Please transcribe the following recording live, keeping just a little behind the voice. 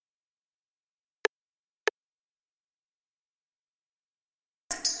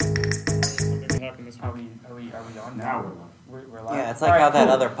from this Are one. we on now? Now we're We're live. Yeah, it's like how that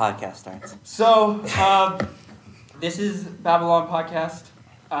other podcast starts. So, this is Babylon Podcast.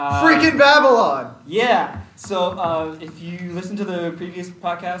 Freaking Babylon! Yeah. So, if you listen to the previous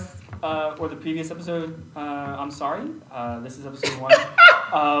podcast or the previous episode, I'm sorry. This is episode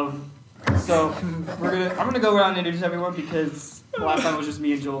 1. So I'm gonna go around and introduce everyone because last time it was just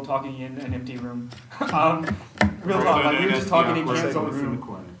me and Joel talking in an empty room. Real talk, like we were just talking in Cam's own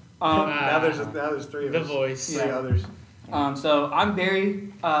room. Now there's three of The us. voice. Three others. So I'm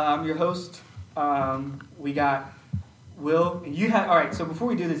Barry. I'm your host. We got Will. And you had alright. So before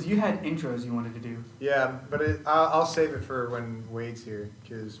we do this, you had intros you wanted to do. Yeah, but I'll save it for when Wade's here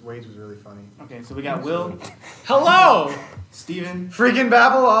because Wade's was really funny. Okay, so we got Will, Hello! Steven, Freaking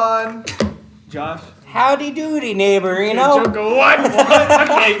Babylon! Josh. Howdy doody, neighbor, you know? Joker, what?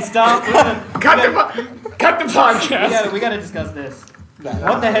 Okay, stop. Cut the podcast. We gotta discuss this.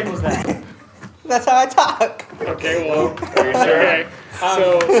 What the heck was that? That's how I talk. Okay, well, okay.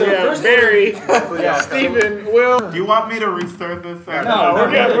 So first Barry, Yeah, Steven, Will. Do you want me to restart this? No, We're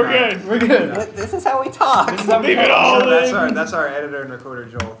good. We're good. This is how we talk. This is how we Leave it talk. all in. That's our editor and recorder,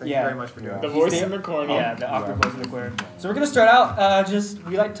 Joel. Thank you very much for doing The that. voice in the corner. Yeah, the awkward voice in the corner. So we're gonna start out.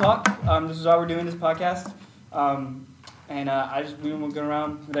 We like to talk. This is why we're doing this podcast. We want to go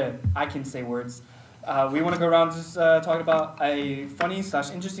around. I can say words. We want to go around just talking about a funny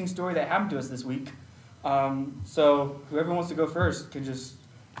 / interesting story that happened to us this week. So whoever wants to go first can just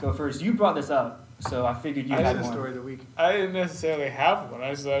go first. You brought this up, so I figured you had the one. story of the week. I didn't necessarily have one.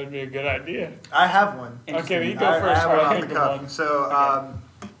 I just thought it'd be a good idea. I have one. Okay, you I go first. have while one I off think the of cuff. one. So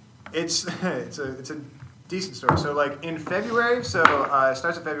it's a decent story. So like in February, it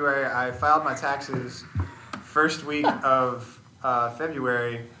starts in February. I filed my taxes first week of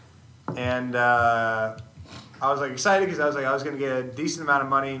February, and I was like excited because I was gonna get a decent amount of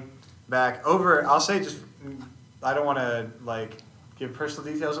money back over. I'll say just I don't want to like give personal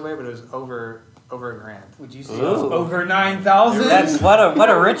details away, but it was over a grand. Would you say Ooh. over 9,000? That's what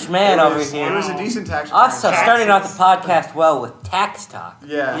a rich man over It here. was a decent tax return. Also, starting off the podcast well with tax talk.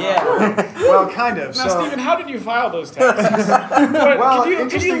 Yeah. Yeah. Well, kind of. Now, So Steven, how did you file those taxes? Well, could you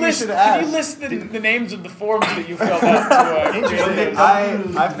interesting you list should ask. the names of the forms that you filled out to interesting. Jason?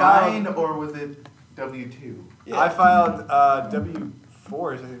 I filed. or was it W-2? I filed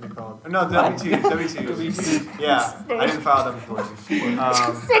W4s, I think they call it. No, W2s. Yeah, I didn't file W4s.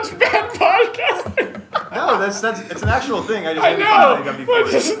 Such bad podcast. No, it's an actual thing. I just I didn't know. file any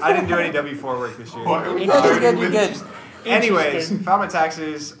W4s. I didn't do any W4 work this year. You're good. Anyways, Interesting. filed my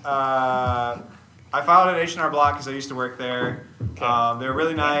taxes. I filed at H&R Block because I used to work there. They were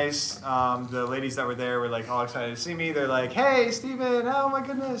really nice. The ladies that were there were like all excited to see me. They're like, "Hey, Steven, oh my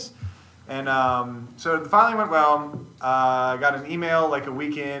goodness." And so the filing went well. I got an email like a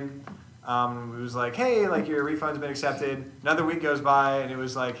week in. It was like, hey, like your refund's been accepted. Another week goes by, and it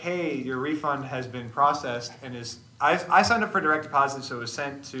was like, hey, your refund has been processed and is. I signed up for direct deposit, so it was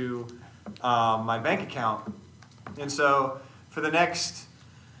sent to my bank account. And so for the next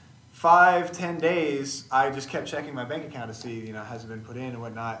 5-10 days, I just kept checking my bank account to see, has it been put in and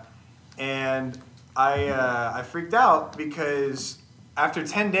whatnot. And I freaked out because after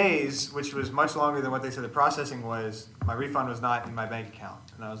 10 days, which was much longer than what they said the processing was, my refund was not in my bank account.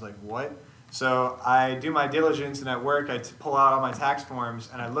 And I was like, what? So I do my diligence, and at work I pull out all my tax forms,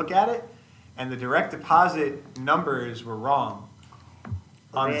 and I look at it, and the direct deposit numbers were wrong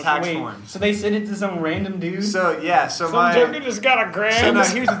on the tax forms. So they sent it to some random dude? So yeah, Some joker just got a grand. So now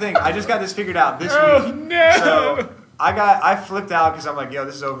here's the thing. I just got this figured out this Oh, week. no. So I flipped out because I'm like, yo,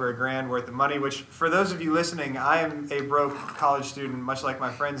 this is over a grand worth of money, which for those of you listening, I am a broke college student, much like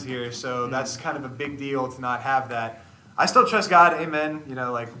my friends here, so that's kind of a big deal to not have that. I still trust God, amen,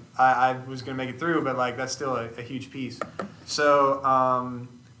 I was going to make it through, but that's still a huge piece. So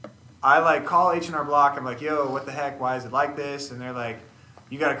I call H&R Block, I'm like, yo, what the heck, why is it like this? And they're like,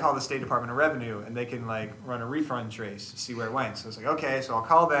 you got to call the State Department of Revenue, and they can run a refund trace to see where it went. So I was like, okay, so I'll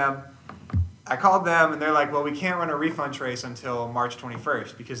call them. I called them, and they're like, well, we can't run a refund trace until March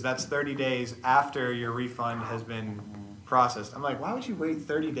 21st because that's 30 days after your refund has been processed. I'm like, why would you wait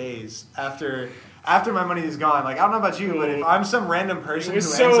 30 days after my money is gone? I don't know about you, but if I'm some random person It who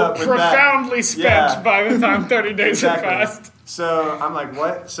was ends so up with profoundly spent Yeah. by the time 30 days had passed. So I'm like,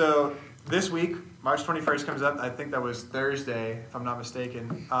 what? So this week, March 21st comes up. I think that was Thursday, if I'm not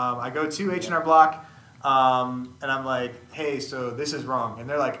mistaken. I go to H&R Block, and I'm like, hey, so this is wrong. And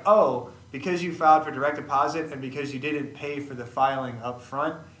they're like, oh, because you filed for direct deposit and because you didn't pay for the filing up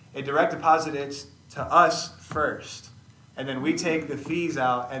front, a direct deposit is to us first. And then we take the fees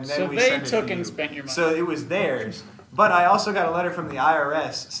out, and then So we they send it took to you. and spent your money. So it was theirs. But I also got a letter from the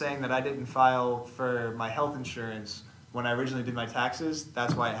IRS saying that I didn't file for my health insurance when I originally did my taxes.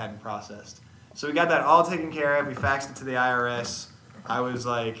 That's why it hadn't processed. So we got that all taken care of. We faxed it to the IRS. I was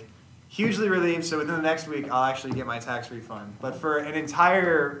like hugely relieved. So within the next week, I'll actually get my tax refund. But for an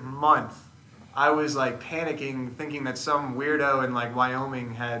entire month, I was like panicking, thinking that some weirdo in like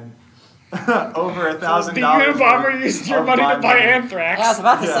Wyoming had over $1,000. The Unabomber used your money to buy anthrax. Yeah, I was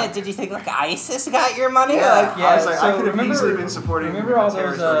about to say, did you think like ISIS got your money? Yeah. Like, I was like, I so could have remember- easily been supporting. Remember all a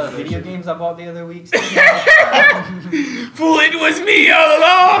terrorist those organization. video games I bought the other week? Fool, it was me all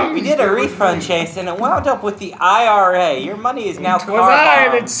along. we did a refund chase and it wound up with the IRA. Your money is now It was I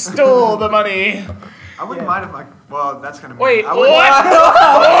car that stole the money. I wouldn't mind if my. Well, that's kind of. Wait, I what? wouldn't, What?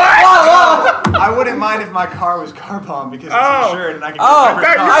 I wouldn't mind if my car was car bomb because it's Oh. insured and I can Oh. get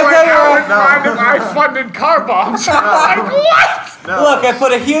I a thought you different were car. like, I would mind if I funded car bombs. I'm like, what? No. Look, I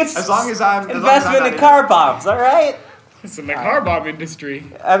put a huge As long as I'm investment in car bombs, all right? It's in the car bomb industry.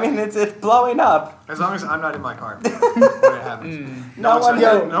 I mean, it's blowing up. As long as I'm not in my car when it happens. No one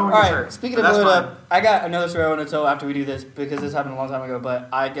gets hurt. knows. No one All gets right, hurt. speaking But of that's blowing fine. up, I got another story I want to tell after we do this because this happened a long time ago, but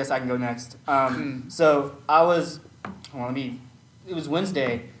I guess I can go next. So I was, it was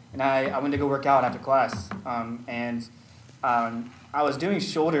Wednesday, and I went to go work out after class, and I was doing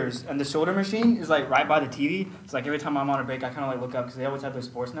shoulders, and the shoulder machine is like right by the TV. It's like every time I'm on a break, I kind of like look up because they always have their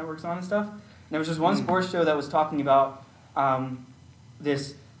sports networks on and stuff. And there was just one sports show that was talking about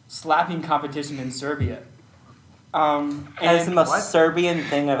this slapping competition in Serbia. That's the most What? Serbian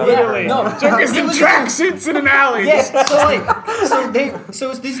thing I've Yeah, ever heard. Literally. no, Took us it in was- tracksuits in an alley. Yes,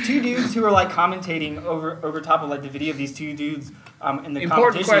 so it's these two dudes who are like commentating over top of like the video of these two dudes in the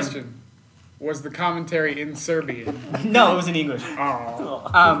Important competition. question. Was the commentary in Serbian? No, it was in English.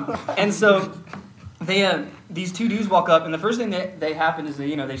 Oh. And so they these two dudes walk up, and the first thing that they happen is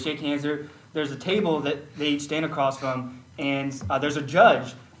that, they shake hands. There's a table that they each stand across from, and there's a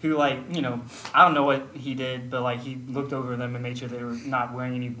judge who, like, I don't know what he did, but like he looked over them and made sure they were not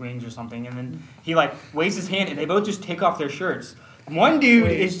wearing any rings or something, and then he like waves his hand, and they both just take off their shirts. One dude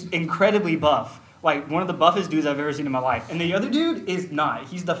is incredibly buff. Like, one of the buffest dudes I've ever seen in my life. And the other dude is not.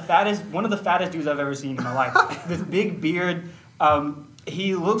 He's one of the fattest dudes I've ever seen in my life. This big beard.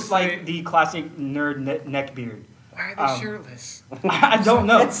 He looks like the classic nerd neck beard. Why are they shirtless? I don't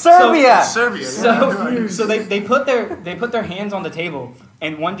know. It's Serbia! Serbia. So they put their hands on the table,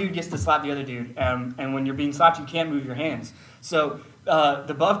 and one dude gets to slap the other dude. And when you're being slapped, you can't move your hands. So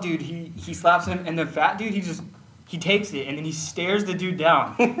the buff dude, he slaps him, and the fat dude, he takes it, and then he stares the dude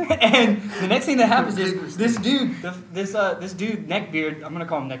down. And the next thing that happens is this dude, this dude, Neckbeard, I'm gonna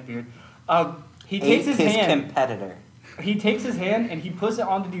call him Neckbeard. He takes his hand. Competitor. He takes his hand and he puts it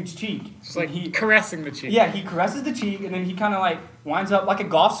on the dude's cheek. It's like caressing the cheek. Yeah, he caresses the cheek, and then he kind of like winds up like a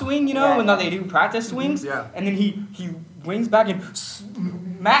golf swing, Yeah, when yeah. they do practice swings. Yeah. And then he wings back and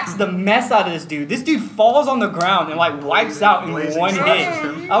smacks the mess out of this dude. This dude falls on the ground and like wipes out in Blazing one hit.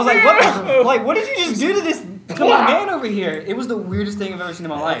 sausage. I was like, what did you just do to this to my man over here? It was the weirdest thing I've ever seen in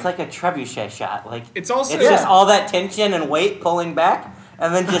my life. It's like a trebuchet shot. Like It's also it's just all that tension and weight pulling back,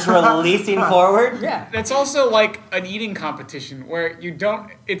 and then just releasing forward. yeah. It's also like an eating competition where you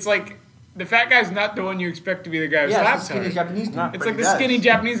don't. It's like the fat guy's not the one you expect to be the guy who Yeah, slaps it's a skinny hard. Japanese dude. No. It's But like he the does. skinny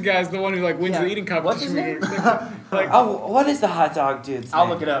Japanese guy's the one who like wins Yeah. the eating What's his competition. when name? you expect it. Like, Oh, what is the hot dog dude's I'll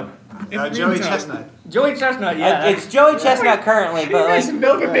name? look it up. in the Joey meantime- Chestnut. Joey Chestnut, yeah. It's Joey Chestnut currently, How do but you guys like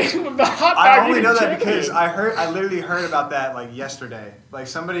know the name of the hot dog? I only eating know that champion? because I literally heard about that like yesterday. Like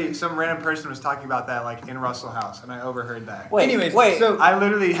some random person was talking about that like in Russell House, and I overheard that. wait, Anyways, wait. so I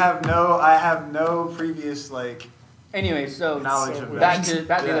literally have no previous like Anyway, so knowledge so of weird. back that. to the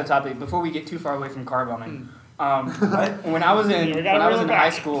Yeah. other topic before we get too far away from car bombing. When I was Yeah, we in gotta reel it high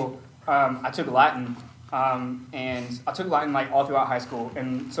back. school, I took Latin, and I took Latin like all throughout high school.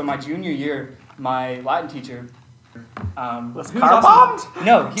 And so my junior year, my Latin teacher Was who car also- bombed?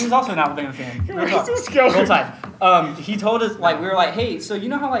 No, he was also an Alabama fan. Real Where's talk. this going? Roll Tide. He told us like we were like, hey, so you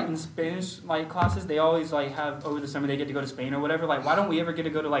know how like in Spanish like classes they always like have over the summer they get to go to Spain or whatever. Like why don't we ever get to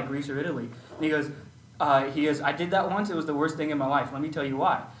go to like Greece or Italy? And he goes, I did that once. It was the worst thing in my life. Let me tell you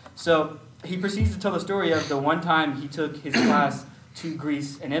why. So he proceeds to tell the story of the one time he took his class to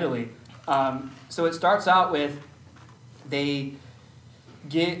Greece and Italy. So it starts out with they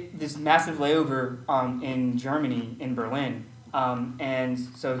get this massive layover in Germany, in Berlin. And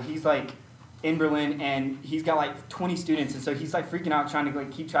so he's like in Berlin and he's got like 20 students. And so he's like freaking out trying to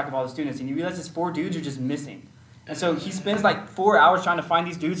like keep track of all the students. And you realize his 4 dudes are just missing. And so he spends like 4 hours trying to find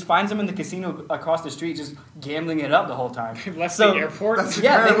these dudes, finds them in the casino across the street, just gambling it up the whole time. Left So- the airport.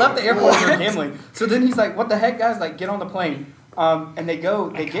 Yeah, they left the airport and were gambling. So then he's like, what the heck, guys? Like, get on the plane. And they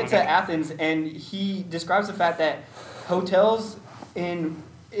get to Athens, and he describes the fact that hotels in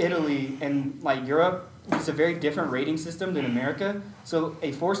Italy and like Europe, it's a very different rating system than America. So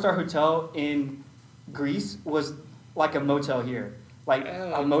a 4-star hotel in Greece was like a motel here, like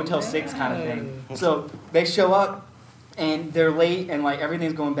a Motel 6 kind of thing. So they show up and they're late and like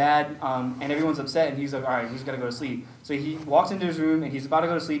everything's going bad, and everyone's upset, and he's like, all right, he's got to go to sleep. So he walks into his room and he's about to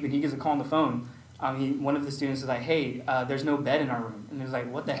go to sleep, and he gets a call on the phone. One of the students is like, hey, there's no bed in our room. And he's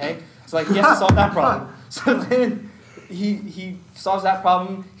like, what the heck? So like, he has to solve that problem. So then he solves that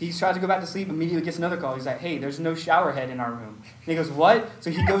problem. He tries to go back to sleep, immediately gets another call. He's like, hey, there's no shower head in our room. And he goes, what? So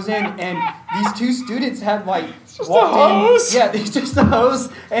he goes in, and these 2 students had like walked in. Yeah, it's just a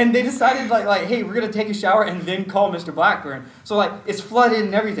hose. And they decided like, hey, we're going to take a shower and then call Mr. Blackburn. So like, it's flooded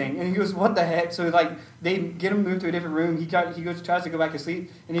and everything. And he goes, what the heck? So like, they get him moved to a different room. He tries to go back to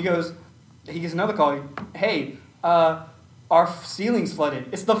sleep, and he gets another call. Hey, our ceiling's flooded.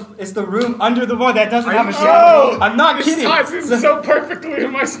 It's the room under the one that doesn't have a shower. I'm not kidding. This ties so perfectly to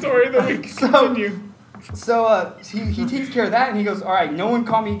my story that we can continue. So he takes care of that, and he goes, all right, no one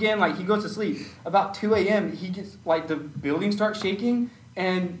call me again. Like, he goes to sleep. About 2 a.m., he gets, like, the building starts shaking,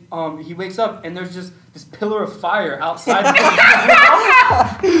 and he wakes up, and there's just this pillar of fire outside the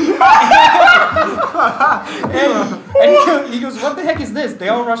and he goes, what the heck is this? They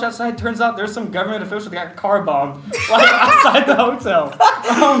all rush outside. Turns out there's some government official that got car bombed like outside the hotel.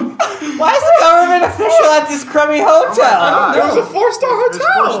 Why is the government official at this crummy hotel? It was a 4-star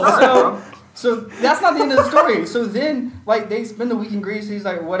hotel. So that's not the end of the story. So then, like, they spend the week in Greece. He's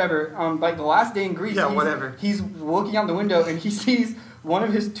like, whatever. Like, the last day in Greece, he's looking out the window, and he sees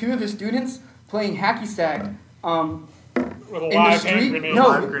two of his students playing hacky sack with a in the street.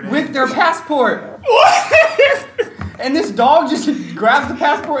 With their passport. What? And this dog just grabs the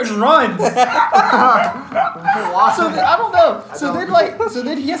passport and runs. So I don't know. So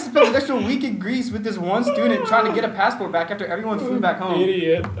then he has to spend an extra week in Greece with this one student trying to get a passport back after everyone flew back home.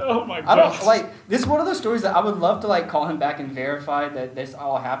 Idiot! Oh my god! This is one of those stories that I would love to like call him back and verify that this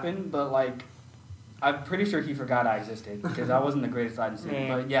all happened, but like, I'm pretty sure he forgot I existed because I wasn't the greatest side student.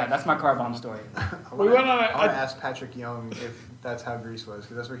 But yeah, that's my car bomb story. I want to ask Patrick Young if that's how Greece was,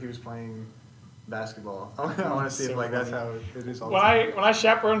 because that's where he was playing basketball. I want to see if like that's how it is all the time. When I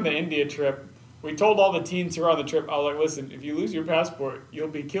chaperoned the India trip, we told all the teens who were on the trip, I was like, listen, if you lose your passport, you'll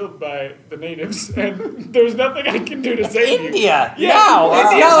be killed by the natives, and there's nothing I can do to save you. India? Yeah. No,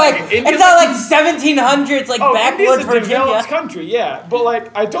 it's not like 1700s, like backwoods India's a Virginia. developed country, yeah. But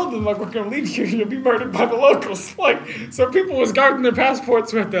like, I told them, like, we're going to leave you and you'll be murdered by the locals. Like, so people was guarding their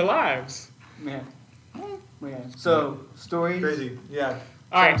passports with their lives. Man. So, stories? Crazy, yeah.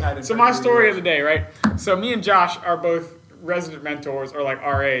 All right, so my story of the day, right? So me and Josh are both resident mentors, or like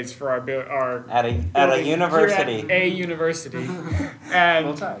RAs for our at a university. Here at a university, and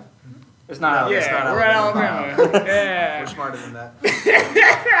Roll Tide. It's not. Yeah, it's not we're at Alabama. Yeah, we're smarter than that.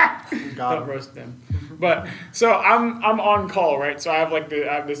 Don't roast them. But so I'm on call, right? So I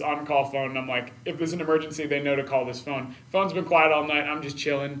have this on call phone, and I'm like, if there's an emergency, they know to call this phone. Phone's been quiet all night. I'm just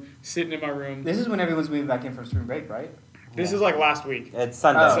chilling, sitting in my room. This is when everyone's moving back in from spring break, right? This is like last week. It's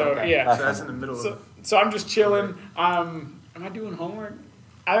Sunday. So okay. yeah. So that's in the middle of. So I'm just chilling. Am I doing homework?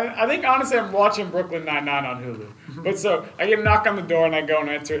 I think honestly I'm watching Brooklyn Nine-Nine on Hulu. But so I get a knock on the door and I go and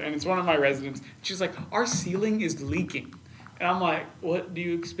answer it, and it's one of my residents. She's like, our ceiling is leaking. And I'm like, what do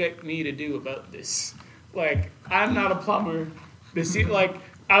you expect me to do about this? Like, I'm not a plumber. I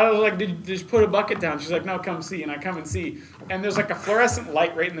was like, did you just put a bucket down? She's like, no, come see. And I come and see. And there's like a fluorescent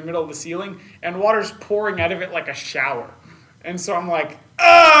light right in the middle of the ceiling, and water's pouring out of it like a shower. And so I'm like,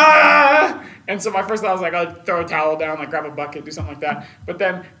 ah! And so my first thought was like, I'll throw a towel down, like grab a bucket, do something like that. But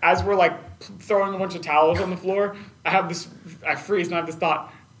then as we're like throwing a bunch of towels on the floor, I freeze and I have this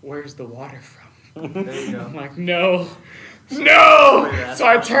thought, where's the water from? There you go. I'm like, no. So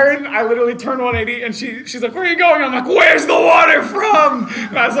I literally turn 180, and she's like, where are you going? I'm like, where's the water from?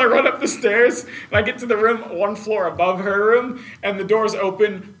 And as I run up the stairs, and I get to the room one floor above her room, and the door's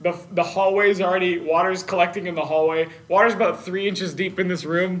open, the hallway's already, water's collecting in the hallway. Water's about 3 inches deep in this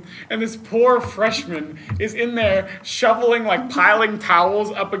room, and this poor freshman is in there shoveling, like piling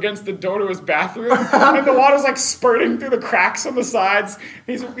towels up against the door to his bathroom, and the water's like spurting through the cracks on the sides.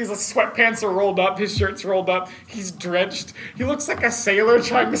 His like, sweatpants are rolled up, his shirt's rolled up, he's drenched. He looks like a sailor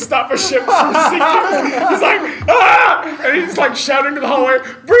trying to stop a ship from sinking. He's like, ah! And he's like shouting to the hallway,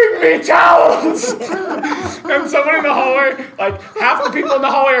 bring me towels! And someone in the hallway, like half the people in the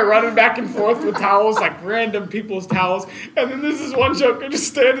hallway are running back and forth with towels, like random people's towels. And then there's this one Joker just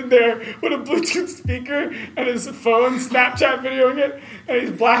standing there with a Bluetooth speaker and his phone Snapchat videoing it. And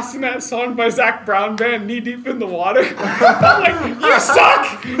he's blasting that song by Zach Brown Band, Knee Deep in the Water. I'm like, you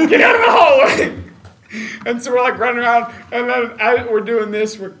suck! Get out of the hallway! And so we're like running around, and then as we're doing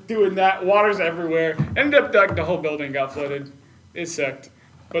this, we're doing that. Water's everywhere. Ended up like the whole building got flooded. It sucked.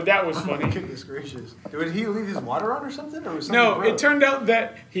 But that was funny. Goodness gracious. Did he leave his water on or something? Or was something No, broke? it turned out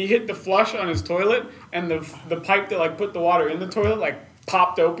that he hit the flush on his toilet, and the pipe that like put the water in the toilet like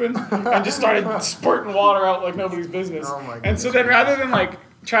popped open and just started spurting water out like nobody's business. Oh my And so then rather than like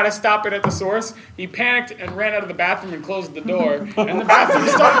try to stop it at the source, he panicked and ran out of the bathroom and closed the door. And the bathroom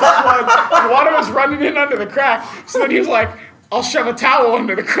started to flood. The water was running in under the crack. So then he was like, I'll shove a towel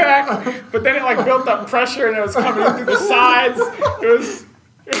under the crack. But then it like built up pressure and it was coming in through the sides. It was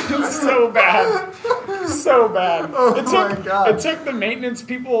so bad. So bad. Oh my God. It took the maintenance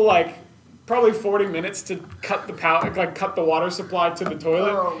people like probably 40 minutes to cut the water supply to the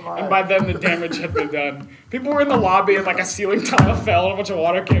toilet. Oh, my. And by then the damage had been done. People were in the lobby and like a ceiling tile fell and a bunch of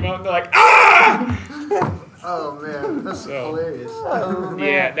water came out and they're like, ah! Oh man, that's hilarious.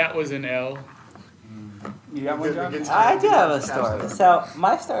 Yeah, that was an L. You got one, John? I do have a story. So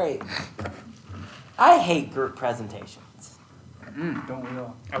my story, I hate group presentations. Don't we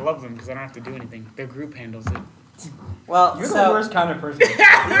all? I love them because I don't have to do anything. Their group handles it. Well, You're so the worst kind of person.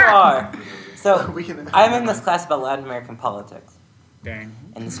 you are. So We can- I'm in this class about Latin American politics, Dang.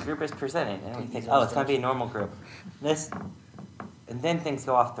 and this group is presenting, and we think, oh, it's gonna be a normal group. And then things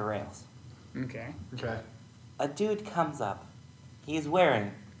go off the rails. Okay. Okay. A dude comes up. He's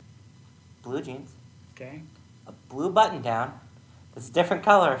wearing blue jeans, Okay. a blue button down that's a different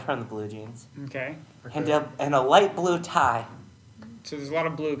color from the blue jeans, Okay. and a light blue tie. So there's a lot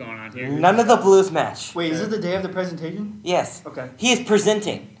of blue going on here. None of the blues match. Wait, is this the day of the presentation? Yes. Okay. He is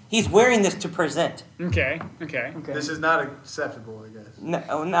presenting. He's wearing this to present. Okay. Okay. Okay. This is not acceptable, I guess.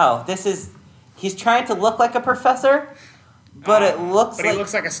 No, he's trying to look like a professor, but it looks But like he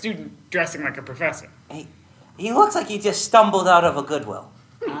looks like a student dressing like a professor. he looks like he just stumbled out of a Goodwill.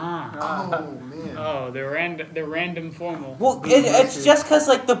 Ah. Oh man. Oh, they're random formal. Well, it's just because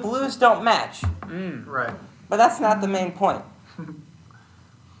like the blues don't match, Right. but that's not the main point.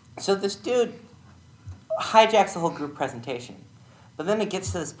 So this dude hijacks the whole group presentation, but then it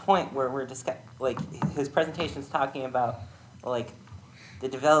gets to this point where we're like his presentation's talking about like the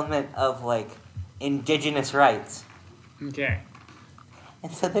development of like indigenous rights, Okay.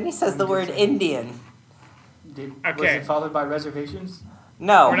 and so then he says the word Indian. Was Okay. it followed by reservations?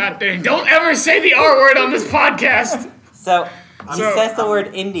 No. We're not doing. Don't ever say the R word on this podcast. So he So- says the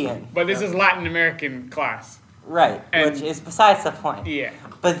word Indian, But this is Latin American class. right, And- which is besides the point. Yeah.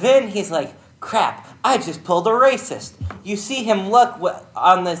 But then he's like, crap, I just pulled a racist. You see him look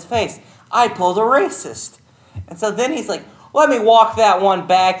on this face. I pulled a racist. And so then he's like, let me walk that one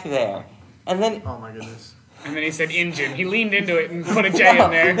back there. And then, Oh my goodness. And then he said Injun. He leaned into it and put a J no,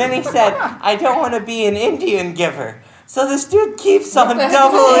 in there. then he said, I don't want to be an Indian giver. So this dude keeps on the heck?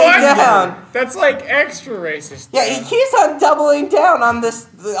 doubling What? down. That's like extra racist. Yeah, he keeps on doubling down on this.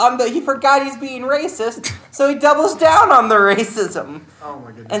 He forgot he's being racist, so he doubles down on the racism. Oh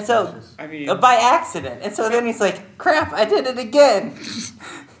my goodness. And so- gracious. I mean, By accident. And so then he's like, crap, I did it again.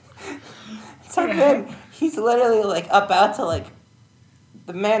 So then he's literally like about to like,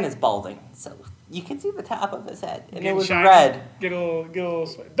 the man is balding. So you can see the top of his head. And it get was shiny, red. Get a little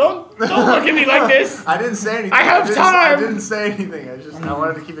sweat. Don't look at me like this. I didn't say anything. I have didn't- time. I didn't say anything. I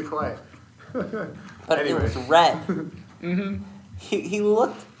wanted to keep it quiet. But Anyway. it was red. Mm-hmm. He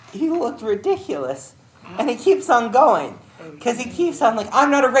looked ridiculous. And he keeps on going. Because he keeps on like, I'm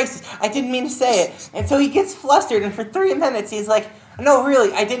not a racist. I didn't mean to say it. And so he gets flustered. And for 3 minutes, he's like, no,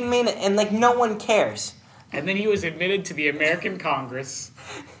 really, I didn't mean it. And like, no one cares. And then he was admitted to the American Congress.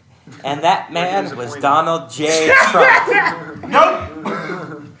 And that man was disappointed. Donald J. Trump.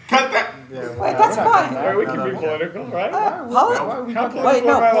 Nope. Cut that. Yeah. Wait, that's fine. Or we can be political, right? Why are we How talking? political Wait,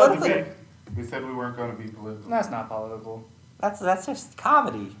 no, am I allowed to politically. be? We said we weren't going to be political. That's not political. That's just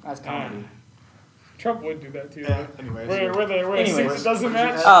comedy. That's comedy. Trump would do that too. Yeah, though. anyways. Where Anyways. seats doesn't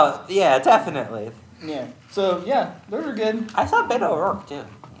match. Oh, yeah, definitely. Yeah. So yeah, those are good. I saw Beto O'Rourke, too.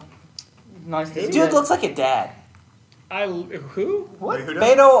 Nice to see. Dude that. looks like a dad. Who? What? Wait, who does?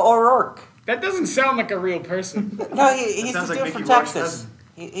 Beto O'Rourke. That doesn't sound like a real person. No, he's sounds the like dude from Mickey Rourke's Texas.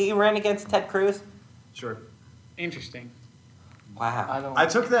 cousin. He ran against Ted Cruz. Sure. Interesting. Wow. I don't. I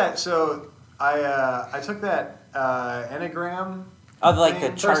took that. So I took that Enneagram. Oh, like the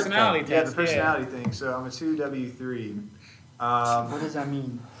thing. chart Personality thing. Yeah, the test, personality thing. So I'm a 2W3. What does that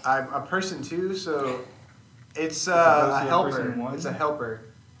mean? I'm a person 2, so it's opposed a to a helper. person 1? It's a helper.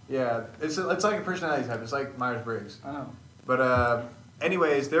 Yeah, it's like a personality type. It's like Myers-Briggs. Oh. But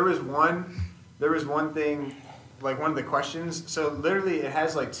anyways, there was one thing, like one of the questions. So literally, it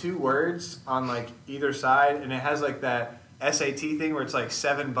has like 2 words on like either side, and it has like that SAT thing where it's like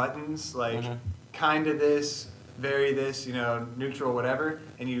 7 buttons, like kind of this, very this, neutral, whatever,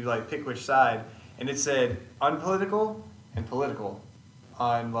 and you like pick which side. And it said unpolitical and political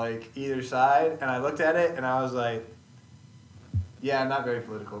on like either side, and I looked at it and I was like, yeah, not very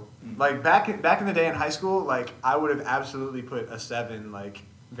political. Like back in the day in high school, like I would have absolutely put a 7, like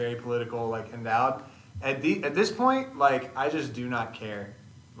very political, like endowed. At this point, like I just do not care,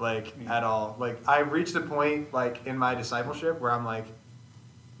 like at all. Like I've reached a point, like in my discipleship, where I'm like,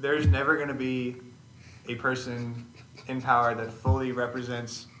 there's never gonna be a person in power that fully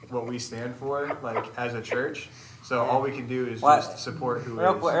represents what we stand for, like as a church. So all we can do is just support who is.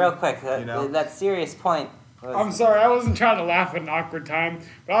 Real quick, that serious point. I'm sorry, I wasn't trying to laugh at an awkward time,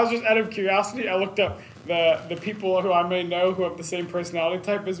 but I was just out of curiosity. I looked up the people who I may know who have the same personality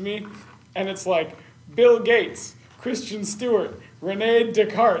type as me, and it's like Bill Gates, Christian Stewart, Rene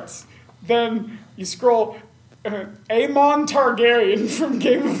Descartes. Then you scroll, Aemon Targaryen from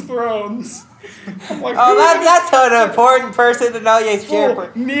Game of Thrones. I'm like, that's an important person to know. Yes,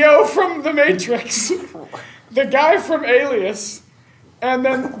 sure. Neo from The Matrix, the guy from Alias, and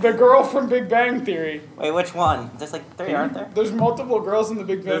then the girl from Big Bang Theory. Wait, which one? There's like 3, aren't there? There's multiple girls in the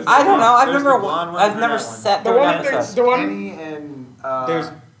Big Bang Theory. I don't know. There's the blonde one I've and never that one. sat The through an one with episode. the one, Annie and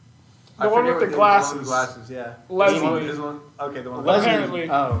There's the one with the glasses. The one with glasses, yeah. Leslie. This one. Okay, the one. Leslie. Apparently.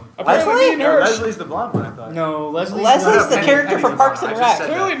 Oh. Apparently, Leslie? me and her. Leslie's the blonde one, I thought. No, Leslie's Leslie's the Penny- character Penny's from the Parks blonde. and I just Rec.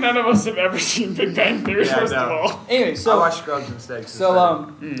 said Clearly, none of us have ever seen Big Bang Theory. Yeah, first no. of all. Anyway, I so watch Scrubs and Steaks. here's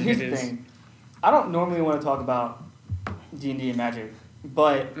it the is. thing. I don't normally want to talk about D&D and Magic,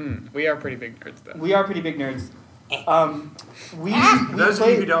 but We are pretty big nerds, though. we are pretty big nerds. We Those of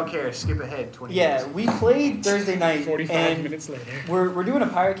you who played. don't care, skip ahead 20 Yeah, minutes. we played Thursday night, 45 and minutes later. we're doing a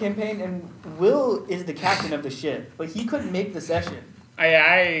pirate campaign, and Will is the captain of the ship, but he couldn't make the session.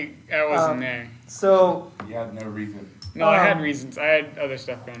 I wasn't there. So You had no reason. No, I had reasons. I had other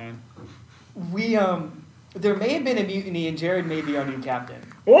stuff going on. we there may have been a mutiny, and Jared may be our new captain.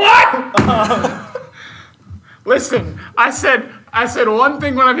 What? Listen, I said one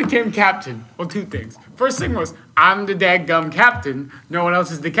thing when I became captain. Well, 2 things. First thing was, I'm the dadgum captain. No one else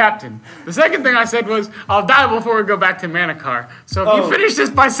is the captain. The second thing I said was, I'll die before we go back to Manakar. So if you finish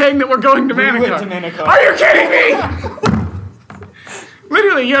this by saying that we're going to We Manakar. went to Manakar. Are you kidding me?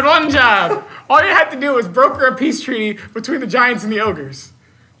 Literally, you had one job. All you had to do was broker a peace treaty between the giants and the ogres.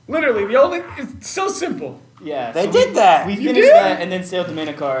 Literally, it's so simple. Yeah, They so did that. We You finished did? that and then sailed to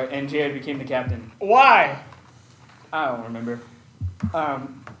Manakar, and Jared became the captain. Why? I don't remember.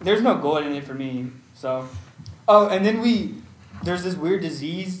 There's no gold in it for me, so. Oh, and then there's this weird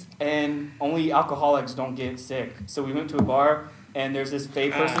disease, and only alcoholics don't get sick. So we went to a bar, and there's this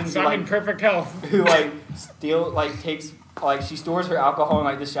fey person So I'm in perfect health. who takes she stores her alcohol in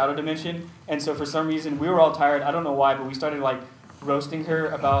like this shadow dimension, and so for some reason we were all tired. I don't know why, but we started like roasting her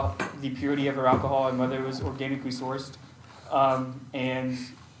about the purity of her alcohol and whether it was organically sourced, and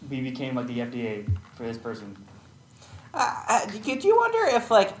we became like the FDA for this person. Did you wonder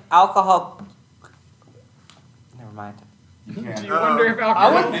if like alcohol? Never mind. You Do can't. you wonder if I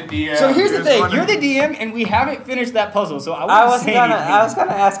alcohol... would- The DM. So here's the Here's thing: one- you're the DM, and we haven't finished that puzzle. So I I wouldn't say anything. was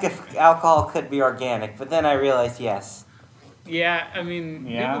gonna ask if alcohol could be organic, but then I realized yes. Yeah, I mean,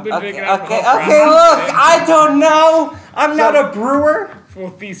 Yeah. people been Okay, drinking alcohol okay, for okay. hours Look, today. I don't know. I'm not a brewer. Well,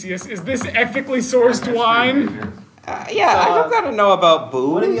 Theseus, is this ethically sourced wine? Yeah, I don't gotta know about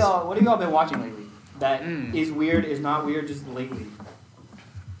What have booze. y'all been watching lately? That is weird, is not weird, just lately.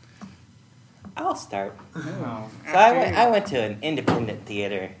 I'll start. No. So I went to an independent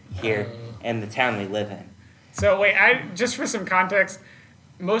theater here in the town we live in. So wait, just for some context,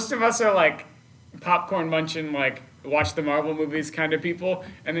 most of us are like popcorn munching, like watch the Marvel movies kind of people,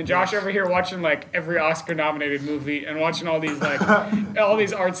 and then Josh over here watching like every Oscar-nominated movie and watching all these like all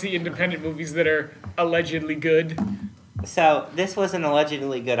these artsy independent movies that are allegedly good. So this was an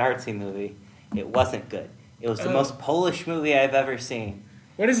allegedly good artsy movie. It wasn't good. It was the most Polish movie I've ever seen.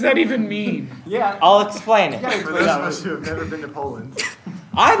 What does that even mean? Yeah. I'll explain it. For those of us who have never been to Poland.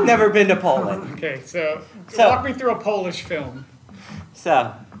 I've never been to Poland. Okay, so So- walk me through a Polish film.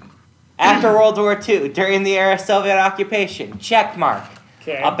 So, after World War II, during the era of Soviet occupation, check mark.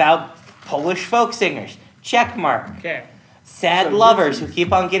 Okay. About Polish folk singers, check mark. Okay. Sad So lovers who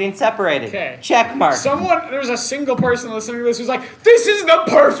keep on getting separated. Okay. Check mark. There's a single person listening to this who's like, this is the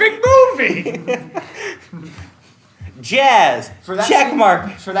perfect movie. Jazz. Check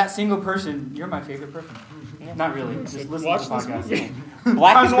mark. For that single person, you're my favorite person. Not really. Just listen Watch to the this podcast. movie.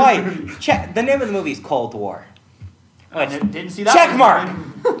 Black and white. Check. The name of the movie is Cold War. I didn't see that. Check one.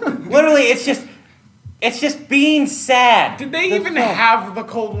 mark. Literally, it's just being sad. Did they The even film. have the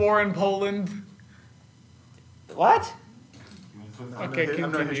Cold War in Poland? What? Okay, I'm not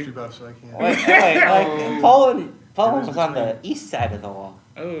a continue. history buff, so I can't. Wait. Poland was on the east side of the wall.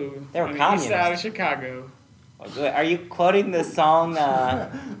 Oh, They were on the east communists. side of Chicago. Are you quoting the song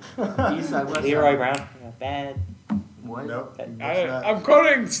East side, west Leroy side. Brown? Bad. What? Nope. I'm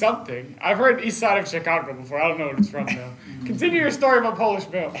quoting something. I've heard east side of Chicago before. I don't know what it's from though. Continue your story about Polish Bill.